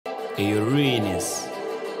Uranus.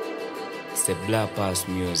 It's the black pass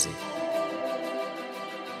music.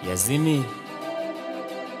 Yazimi.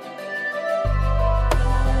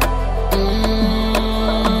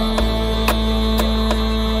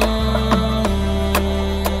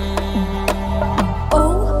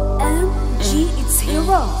 OMG, it's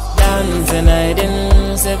hero. Dancing, I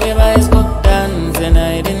didn't say everybody's go dancing,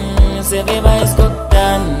 I didn't say everybody's go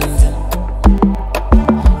dancing.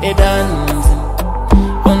 Hey, dancing.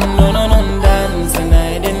 Oh, no, no, no, dancing,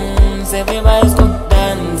 I didn't say everybody's go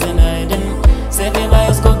dancing, I didn't say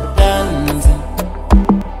everybody's go dancing.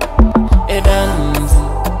 Hey, dancing.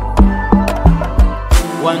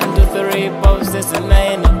 1, 2, 3, pause, this and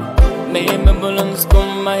 9. May me balloons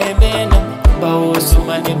come my bene. Bow, so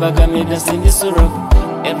many bagami, that's in this rock.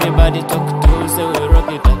 Everybody talk to, so we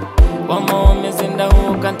rock it up. One more is in the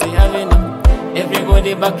whole country having it.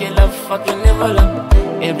 Everybody back it up, fucking level up.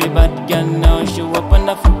 Everybody can now show up on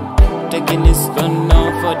the foot. Taking this gun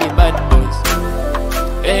now for the bad boys.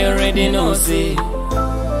 They already know, see.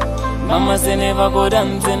 Mama say never go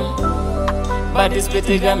dancing, but this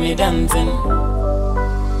pretty got me dancing.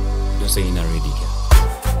 Don't say you're not ready, girl.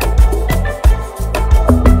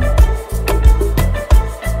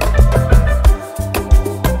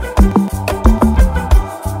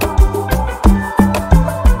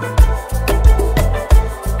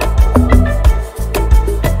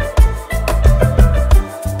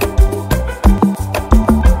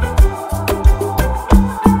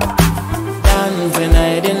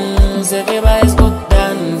 Everybody's go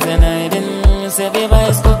dancing, I didn't say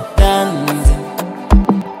everybody's go dancing.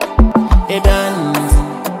 They dancing.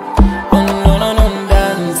 Oh, no, no, no,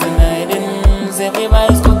 dancing, I didn't say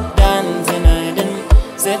everybody's go dancing, I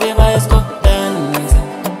didn't say everybody's go dancing.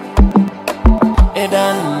 They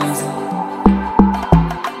dancing.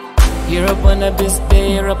 You're up on a best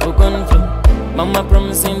day, you're up a gun flow. Mama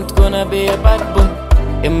promised him to gonna be a bad boy.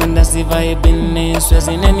 Em that's the vibe in me,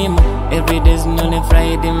 stressing anymore. Every day's only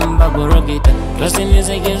Friday, go rock it. Plus the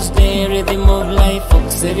music is the rhythm of life,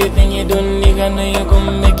 folks. Everything you do, nigga, know you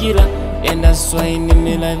gon' make it up. And that's why in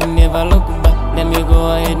me life never look back. Let me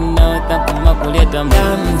go ahead now, tap my bullet. I'm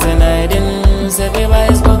dancing, I didn't say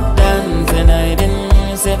everybody's go dancing, I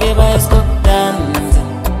didn't say everybody's go dancing.